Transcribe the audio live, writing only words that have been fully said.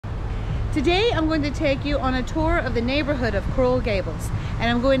Today I'm going to take you on a tour of the neighborhood of Coral Gables, and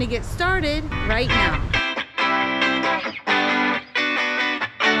I'm going to get started right now.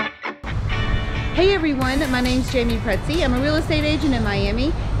 Hey everyone, my name's Jamey Prezzi. I'm a real estate agent in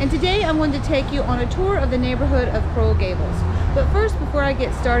Miami, and today I'm going to take you on a tour of the neighborhood of Coral Gables. But first, before I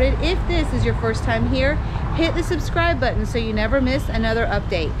get started, if this is your first time here, hit the subscribe button so you never miss another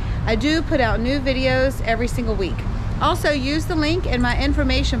update. I do put out new videos every single week. Also, use the link in my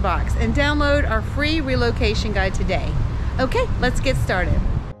information box and download our free relocation guide today. Okay, let's get started.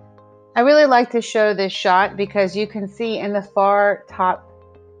 I really like to show this shot because you can see in the far top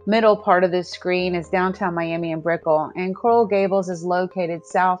middle part of this screen is downtown Miami and Brickell, and Coral Gables is located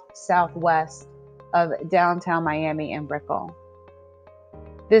southwest of downtown Miami and Brickell.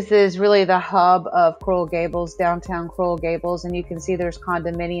 This is really the hub of Coral Gables, downtown Coral Gables, and you can see there's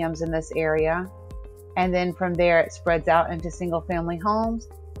condominiums in this area. And then from there it spreads out into single family homes,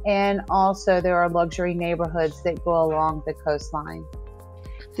 and also there are luxury neighborhoods that go along the coastline.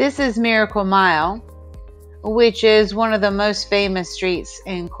 This is Miracle Mile, which is one of the most famous streets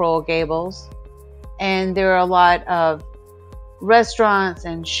in Coral Gables, and there are a lot of restaurants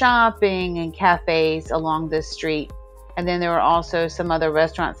and shopping and cafes along this street, and then there are also some other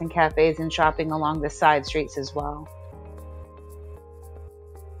restaurants and cafes and shopping along the side streets as well.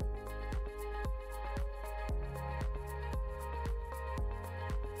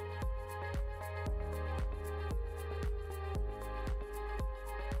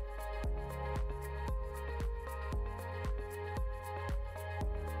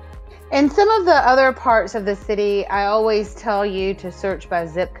 In some of the other parts of the city, I always tell you to search by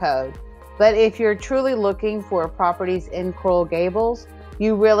zip code. But if you're truly looking for properties in Coral Gables,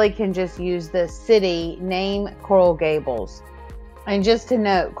 you really can just use the city name Coral Gables. And just to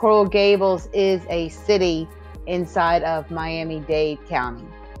note, Coral Gables is a city inside of Miami-Dade County.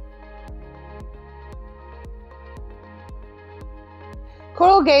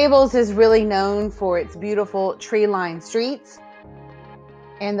 Coral Gables is really known for its beautiful tree-lined streets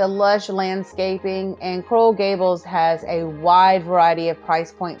and the lush landscaping, and Coral Gables has a wide variety of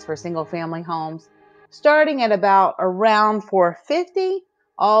price points for single family homes, starting at about around $450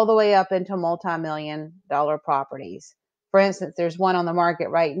 all the way up into multi-million-dollar properties. For instance, there's one on the market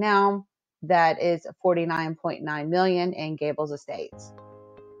right now that is $49.9 million in Gables Estates.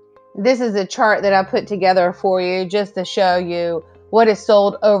 This is a chart that I put together for you just to show you what is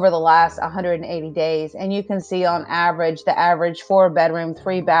sold over the last 180 days. And you can see on average, the average 4-bedroom,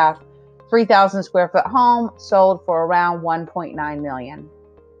 3-bath, 3,000 square foot home sold for around $1.9 million.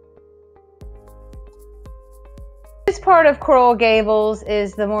 This part of Coral Gables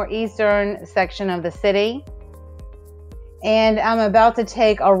is the more eastern section of the city. And I'm about to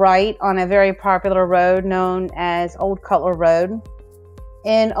take a right on a very popular road known as Old Cutler Road.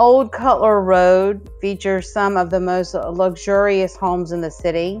 And Old Cutler Road features some of the most luxurious homes in the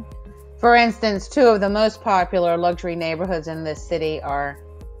city. For instance, two of the most popular luxury neighborhoods in this city are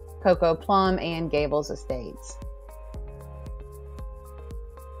Coco Plum and Gables Estates.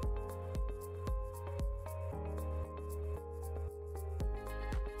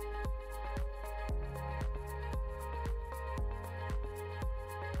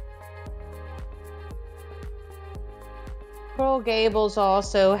 Coral Gables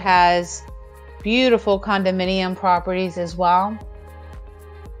also has beautiful condominium properties as well.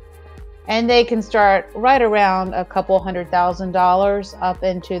 And they can start right around a couple $100,000 up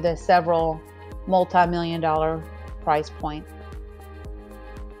into the several multi-million-dollar price point.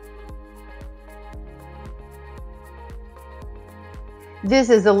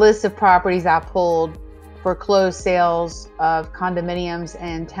 This is a list of properties I pulled for closed sales of condominiums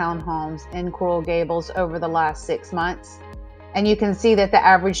and townhomes in Coral Gables over the last 6 months. And you can see that the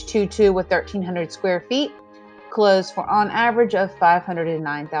average 2-2 with 1,300 square feet closed for on average of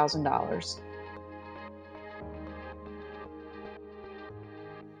 $509,000.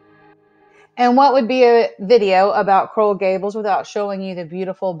 And what would be a video about Coral Gables without showing you the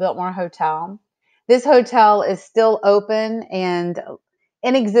beautiful Biltmore Hotel? This hotel is still open and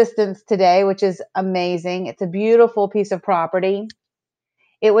in existence today, which is amazing. It's a beautiful piece of property.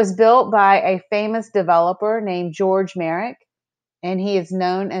 It was built by a famous developer named George Merrick, and he is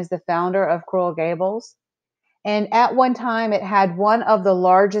known as the founder of Coral Gables. And at one time, it had one of the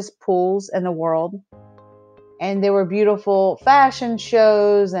largest pools in the world. And there were beautiful fashion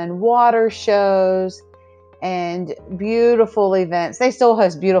shows and water shows and beautiful events. They still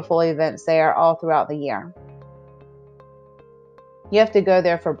host beautiful events there all throughout the year. You have to go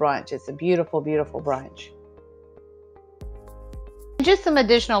there for brunch. It's a beautiful, beautiful brunch. Just some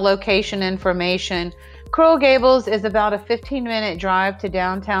additional location information. Coral Gables is about a 15-minute drive to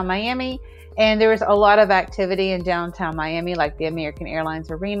downtown Miami, and there's a lot of activity in downtown Miami, like the American Airlines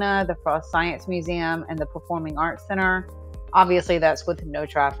Arena, the Frost Science Museum, and the Performing Arts Center. Obviously, that's with no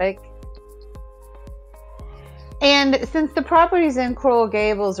traffic. And since the properties in Coral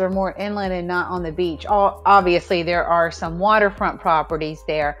Gables are more inland and not on the beach, obviously there are some waterfront properties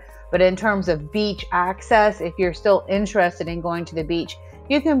there, but in terms of beach access, if you're still interested in going to the beach,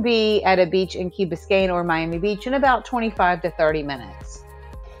 you can be at a beach in Key Biscayne or Miami Beach in about 25 to 30 minutes.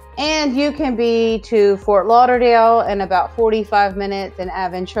 And you can be to Fort Lauderdale in about 45 minutes, and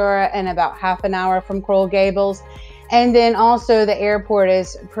Aventura in about half an hour from Coral Gables. And then also the airport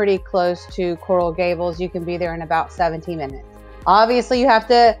is pretty close to Coral Gables. You can be there in about 17 minutes. Obviously, you have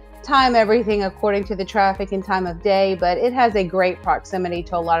to time everything according to the traffic and time of day, but it has a great proximity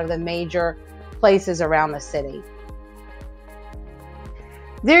to a lot of the major places around the city.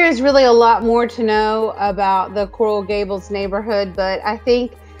 There is really a lot more to know about the Coral Gables neighborhood, but I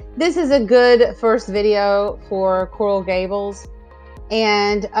think this is a good first video for Coral Gables.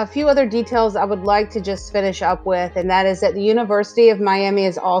 And a few other details I would like to just finish up with, and that is that the University of Miami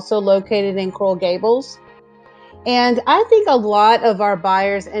is also located in Coral Gables. And I think a lot of our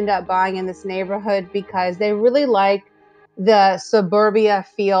buyers end up buying in this neighborhood because they really like the suburbia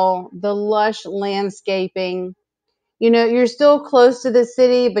feel, the lush landscaping. You know, you're still close to the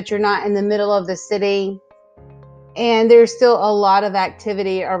city, but you're not in the middle of the city. And there's still a lot of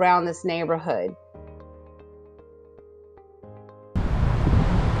activity around this neighborhood.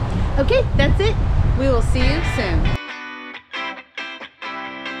 Okay, that's it. We will see you soon.